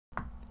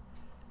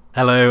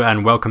Hello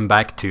and welcome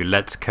back to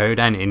Let's Code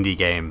an Indie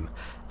Game.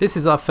 This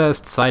is our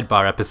first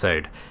Sidebar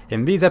episode.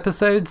 In these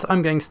episodes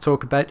I'm going to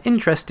talk about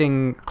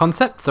interesting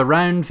concepts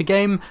around the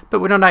game, but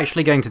we're not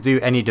actually going to do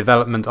any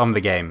development on the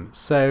game.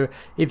 So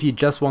if you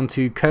just want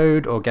to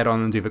code or get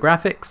on and do the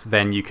graphics,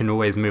 then you can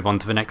always move on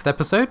to the next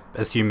episode,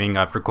 assuming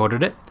I've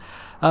recorded it.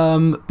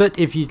 But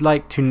if you'd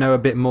like to know a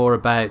bit more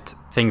about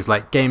things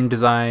like game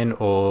design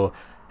or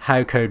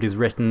how code is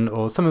written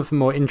or some of the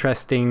more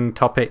interesting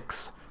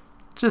topics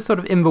just sort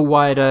of in the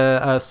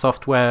wider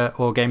software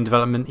or game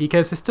development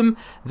ecosystem,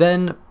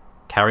 then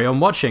carry on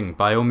watching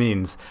by all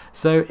means.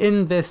 So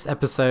in this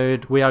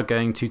episode we are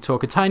going to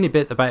talk a tiny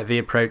bit about the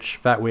approach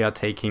that we are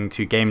taking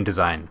to game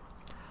design.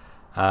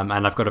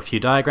 And I've got a few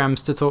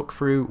diagrams to talk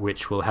through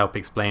which will help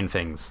explain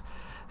things.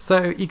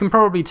 So you can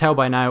probably tell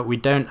by now we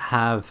don't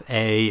have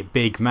a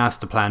big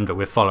master plan that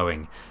we're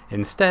following.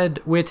 Instead,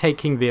 we're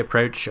taking the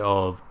approach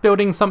of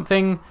building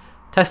something,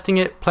 testing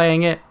it,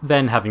 playing it,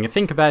 then having a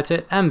think about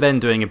it, and then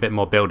doing a bit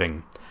more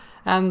building.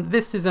 And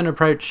this is an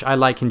approach I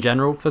like in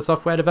general for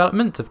software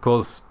development. Of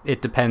course,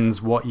 it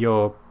depends what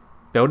you're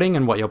building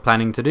and what you're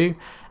planning to do,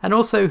 and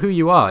also who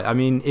you are. I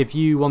mean, if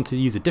you want to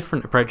use a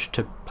different approach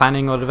to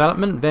planning or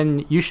development,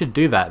 then you should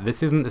do that.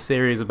 This isn't a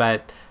series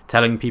about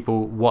telling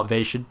people what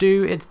they should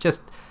do, it's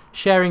just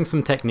sharing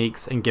some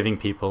techniques and giving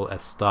people a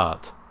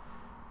start.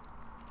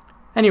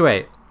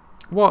 Anyway,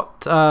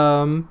 what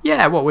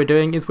we're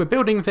doing is we're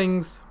building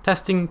things,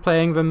 testing,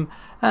 playing them,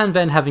 and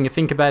then having a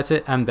think about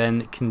it, and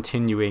then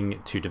continuing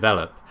to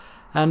develop.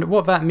 And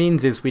what that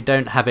means is we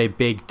don't have a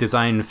big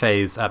design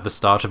phase at the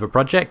start of a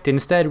project.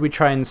 Instead, we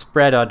try and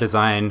spread our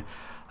design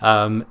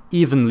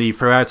evenly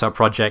throughout our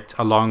project,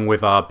 along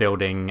with our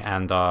building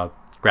and our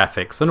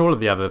graphics and all of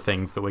the other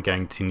things that we're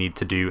going to need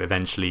to do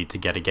eventually to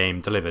get a game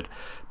delivered.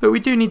 But we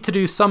do need to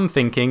do some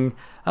thinking,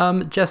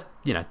 just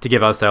to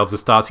give ourselves a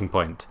starting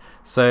point.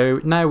 So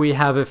now we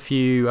have a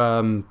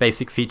few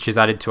basic features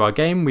added to our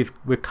game.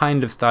 We're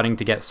kind of starting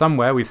to get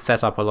somewhere. We've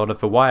set up a lot of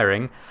the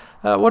wiring.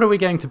 What are we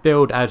going to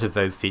build out of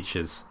those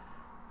features?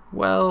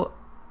 Well,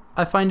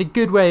 I find a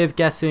good way of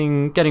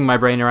getting my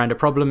brain around a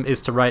problem is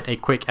to write a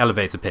quick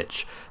elevator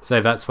pitch. So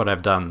that's what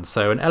I've done.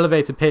 So an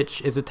elevator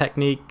pitch is a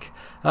technique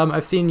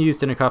I've seen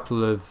used in a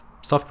couple of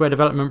software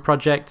development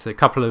projects, a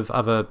couple of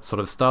other sort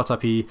of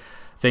startup-y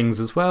things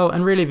as well,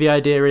 and really the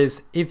idea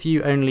is if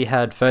you only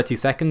had 30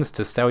 seconds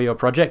to sell your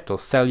project or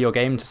sell your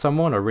game to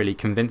someone or really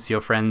convince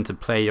your friend to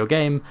play your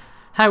game,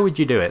 how would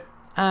you do it?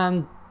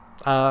 And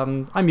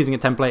I'm using a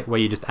template where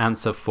you just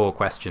answer 4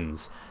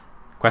 questions.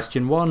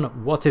 Question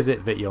 1, what is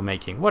it that you're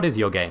making? What is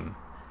your game?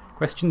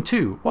 Question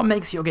 2, what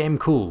makes your game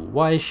cool?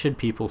 Why should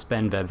people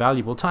spend their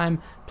valuable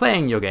time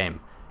playing your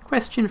game?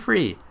 Question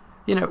 3,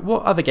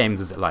 what other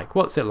games is it like?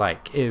 What's it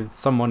like if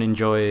someone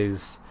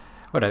enjoys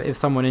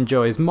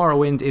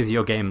Morrowind, is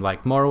your game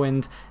like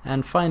Morrowind?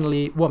 And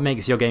finally, what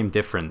makes your game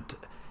different?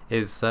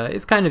 Is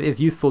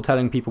useful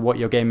telling people what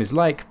your game is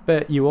like,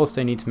 but you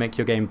also need to make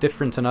your game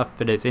different enough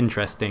that it's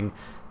interesting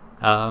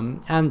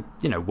and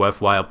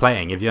worthwhile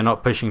playing. If you're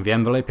not pushing the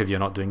envelope, if you're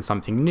not doing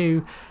something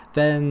new,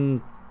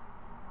 then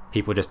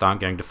people just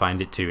aren't going to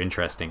find it too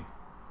interesting.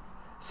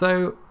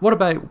 So what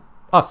about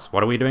us?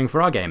 What are we doing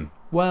for our game?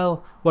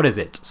 Well, what is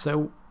it?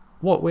 So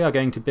what we are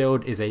going to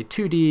build is a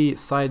 2D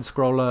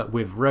side-scroller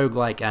with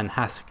roguelike and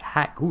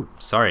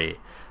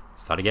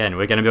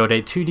We're going to build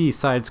a 2D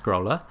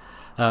side-scroller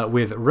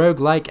with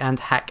roguelike and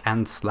hack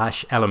and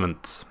slash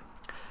elements.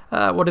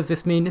 What does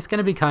this mean? It's going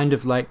to be kind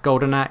of like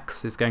Golden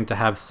Axe. It's going to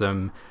have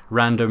some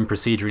random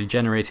procedurally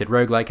generated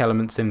roguelike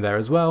elements in there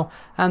as well,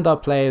 and our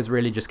player is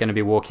really just going to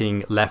be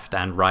walking left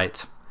and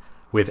right,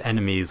 with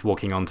enemies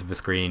walking onto the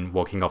screen,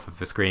 walking off of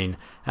the screen,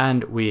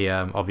 and we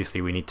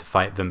obviously we need to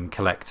fight them,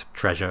 collect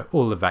treasure,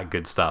 all of that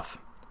good stuff.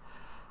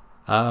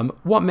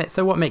 What makes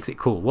it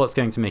cool? What's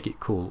going to make it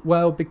cool?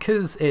 Well,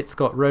 because it's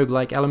got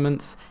roguelike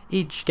elements,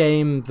 each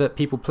game that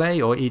people play,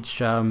 or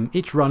each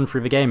run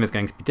through the game is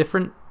going to be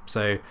different.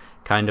 So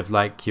kind of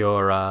like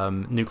your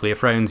Nuclear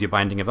Thrones, your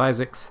Binding of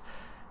Isaacs.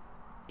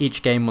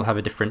 Each game will have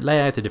a different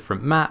layout, a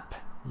different map.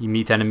 You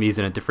meet enemies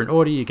in a different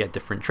order, you get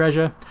different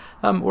treasure.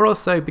 We're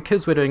also,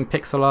 because we're doing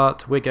pixel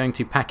art, we're going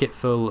to pack it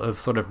full of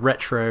sort of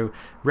retro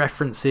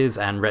references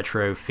and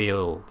retro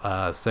feel.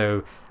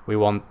 So we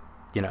want,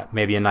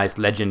 maybe a nice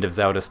Legend of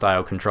Zelda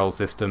style control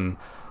system,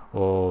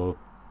 or,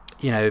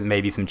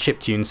 maybe some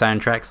chiptune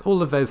soundtracks,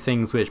 all of those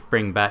things which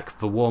bring back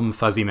the warm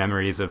fuzzy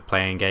memories of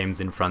playing games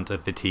in front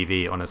of the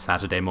TV on a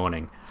Saturday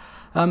morning.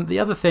 The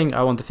other thing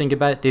I want to think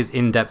about is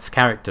in-depth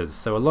characters.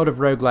 So a lot of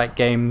roguelike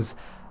games,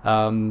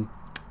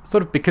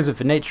 sort of because of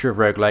the nature of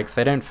roguelikes,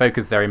 they don't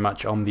focus very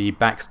much on the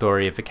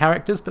backstory of the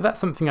characters, but that's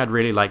something I'd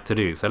really like to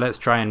do. So let's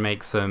try and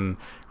make some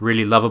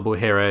really lovable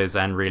heroes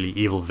and really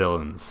evil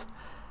villains.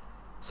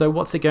 So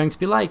what's it going to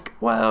be like?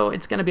 Well,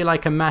 it's going to be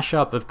like a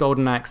mashup of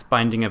Golden Axe,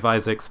 Binding of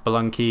Isaac,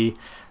 Spelunky,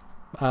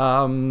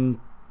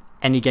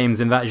 any games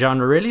in that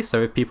genre really,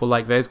 so if people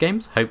like those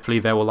games, hopefully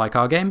they will like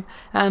our game.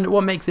 And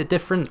what makes it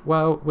different?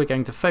 Well, we're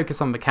going to focus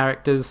on the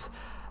characters.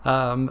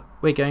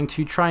 We're going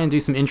to try and do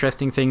some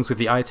interesting things with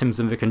the items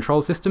and the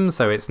control system,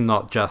 so it's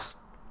not just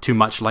too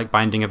much like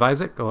Binding of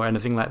Isaac or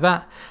anything like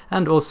that.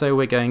 And also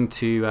we're going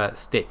to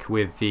stick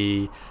with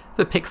the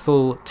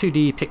pixel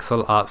 2D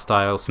pixel art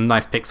style, some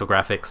nice pixel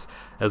graphics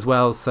as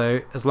well. So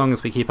as long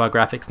as we keep our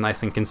graphics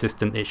nice and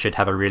consistent, it should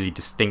have a really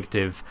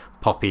distinctive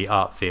poppy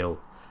art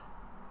feel.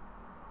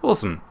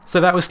 Awesome.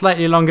 So that was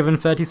slightly longer than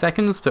 30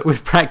 seconds, but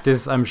with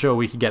practice I'm sure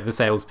we could get the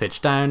sales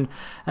pitch down,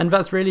 and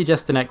that's really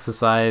just an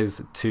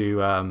exercise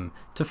to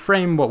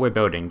frame what we're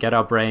building, get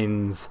our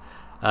brains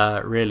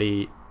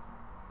really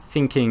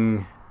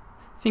thinking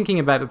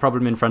about the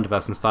problem in front of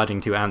us and starting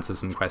to answer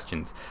some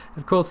questions.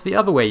 Of course, the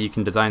other way you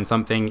can design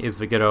something is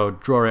the good old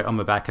draw it on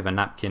the back of a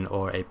napkin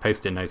or a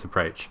post-it note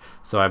approach.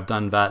 So I've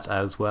done that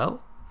as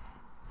well.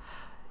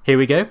 Here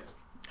we go.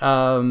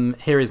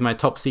 Here is my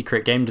top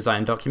secret game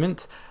design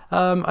document.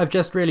 I've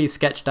just really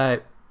sketched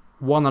out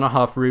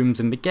 1.5 rooms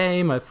in the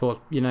game. I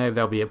thought, you know,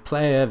 there'll be a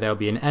player, there'll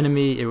be an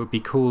enemy. It would be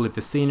cool if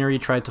the scenery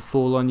tried to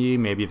fall on you.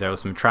 Maybe there were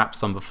some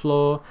traps on the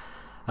floor.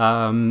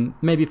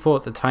 Maybe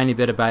thought a tiny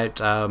bit about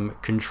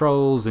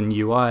controls and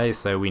UI,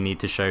 so we need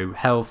to show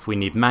health, we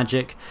need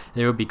magic.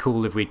 It would be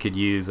cool if we could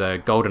use a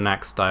Golden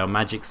Axe style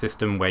magic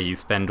system where you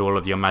spend all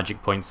of your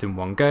magic points in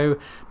one go,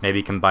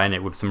 maybe combine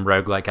it with some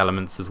roguelike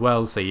elements as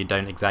well so you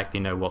don't exactly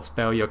know what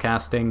spell you're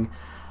casting.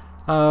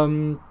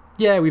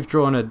 Yeah, we've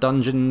drawn a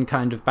dungeon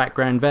kind of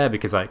background there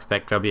because I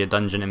expect there'll be a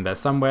dungeon in there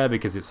somewhere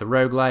because it's a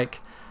roguelike.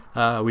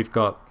 We've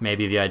got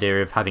maybe the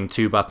idea of having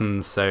 2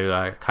 buttons,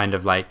 so kind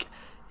of like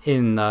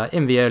in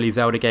the early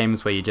Zelda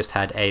games where you just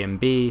had A and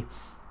B,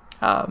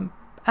 and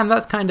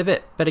that's kind of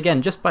it. But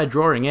again, just by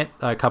drawing it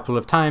a couple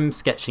of times,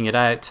 sketching it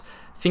out,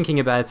 thinking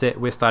about it,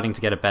 we're starting to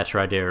get a better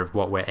idea of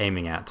what we're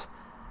aiming at.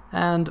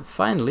 And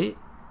finally,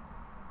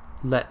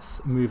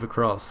 let's move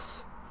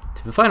across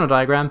to the final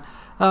diagram.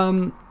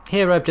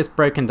 Here I've just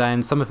broken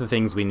down some of the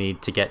things we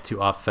need to get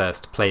to our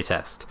first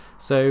playtest.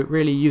 So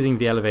really using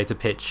the elevator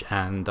pitch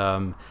and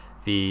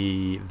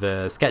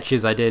the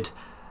sketches I did,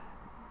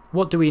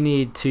 what do we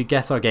need to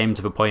get our game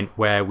to the point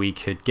where we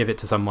could give it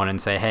to someone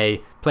and say,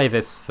 hey, play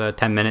this for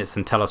 10 minutes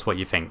and tell us what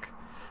you think?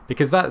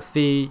 Because that's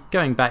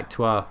going back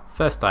to our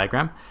first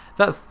diagram,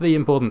 that's the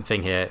important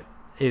thing here,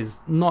 is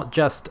not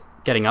just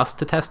getting us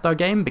to test our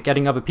game, but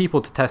getting other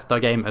people to test our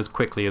game as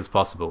quickly as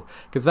possible.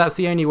 Because that's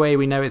the only way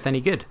we know it's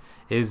any good,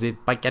 is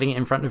by getting it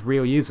in front of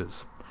real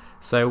users.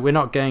 So we're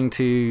not going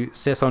to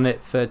sit on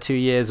it for 2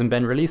 years and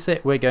then release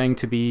it. We're going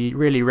to be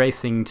really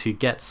racing to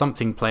get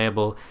something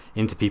playable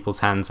into people's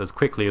hands as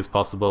quickly as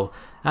possible,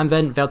 and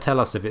then they'll tell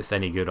us if it's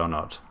any good or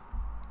not.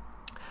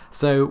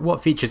 So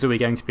what features are we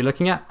going to be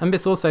looking at? And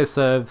this also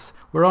serves,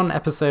 we're on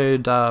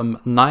episode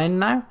 9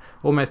 now,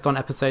 almost on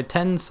episode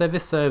 10, so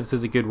this serves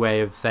as a good way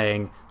of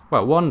saying,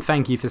 well, 1,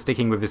 thank you for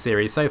sticking with the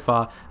series so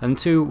far, and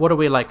 2, what are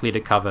we likely to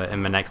cover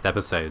in the next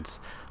episodes?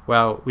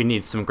 Well, we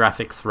need some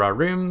graphics for our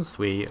rooms,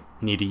 we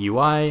need a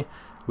UI,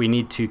 we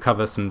need to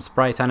cover some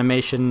sprite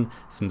animation,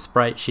 some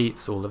sprite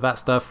sheets, all of that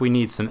stuff. We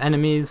need some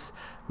enemies,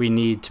 we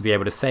need to be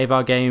able to save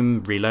our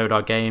game, reload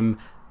our game.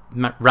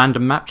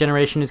 Random map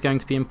generation is going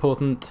to be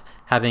important.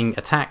 Having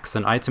attacks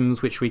and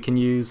items which we can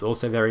use,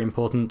 also very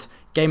important.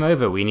 Game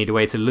over, we need a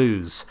way to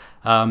lose.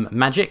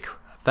 Magic,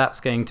 that's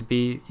going to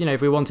be, you know,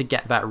 if we want to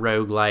get that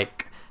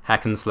roguelike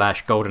hack and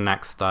slash Golden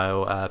Axe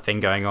style thing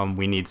going on,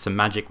 we need some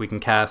magic we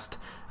can cast.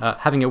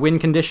 Having a win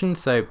condition,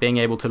 so being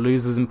able to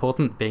lose is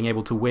important, being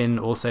able to win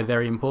also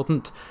very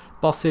important.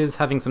 Bosses,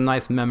 having some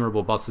nice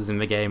memorable bosses in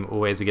the game,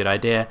 always a good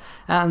idea.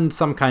 And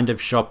some kind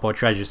of shop or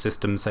treasure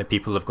system, so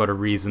people have got a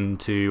reason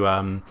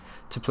to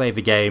play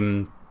the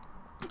game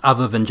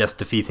other than just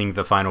defeating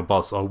the final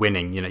boss or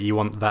winning. You know, you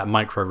want that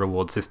micro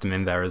reward system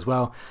in there as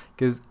well,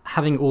 because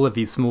having all of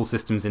these small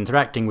systems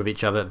interacting with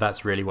each other,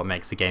 that's really what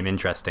makes the game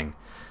interesting.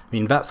 I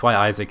mean, that's why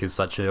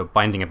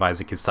Binding of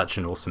Isaac is such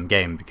an awesome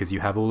game, because you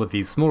have all of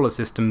these smaller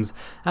systems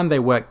and they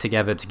work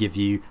together to give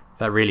you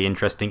that really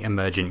interesting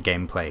emergent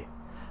gameplay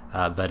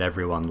that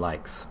everyone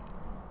likes.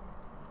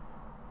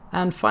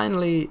 And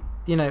finally,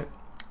 you know,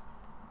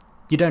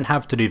 you don't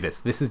have to do this.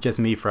 This is just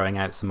me throwing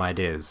out some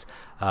ideas.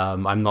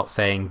 I'm not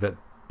saying that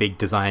big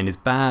design is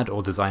bad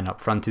or design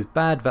up front is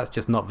bad. That's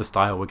just not the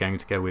style we're going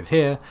to go with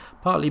here,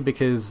 partly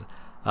because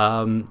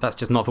that's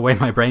just not the way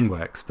my brain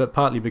works, but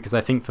partly because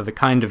I think for the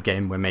kind of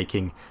game we're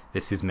making,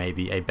 this is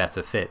maybe a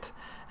better fit.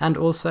 And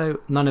also,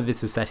 none of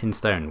this is set in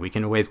stone. We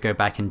can always go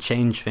back and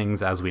change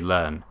things as we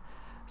learn.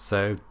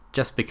 So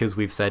just because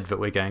we've said that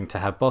we're going to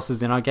have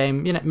bosses in our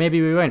game, you know,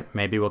 maybe we won't.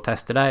 Maybe we'll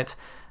test it out.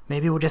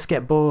 Maybe we'll just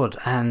get bored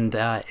and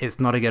it's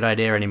not a good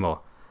idea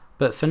anymore.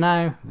 But for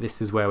now,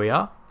 this is where we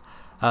are.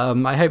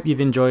 I hope you've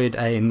enjoyed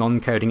a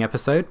non-coding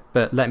episode,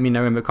 but let me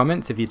know in the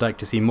comments if you'd like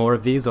to see more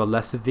of these or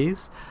less of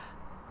these.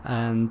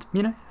 And,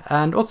 you know,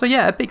 and also,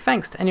 yeah, a big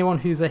thanks to anyone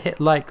who's hit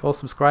like or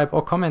subscribe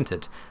or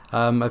commented.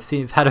 I've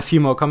had a few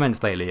more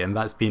comments lately, and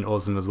that's been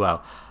awesome as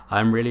well.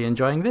 I'm really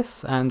enjoying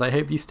this, and I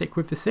hope you stick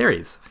with the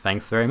series.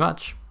 Thanks very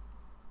much.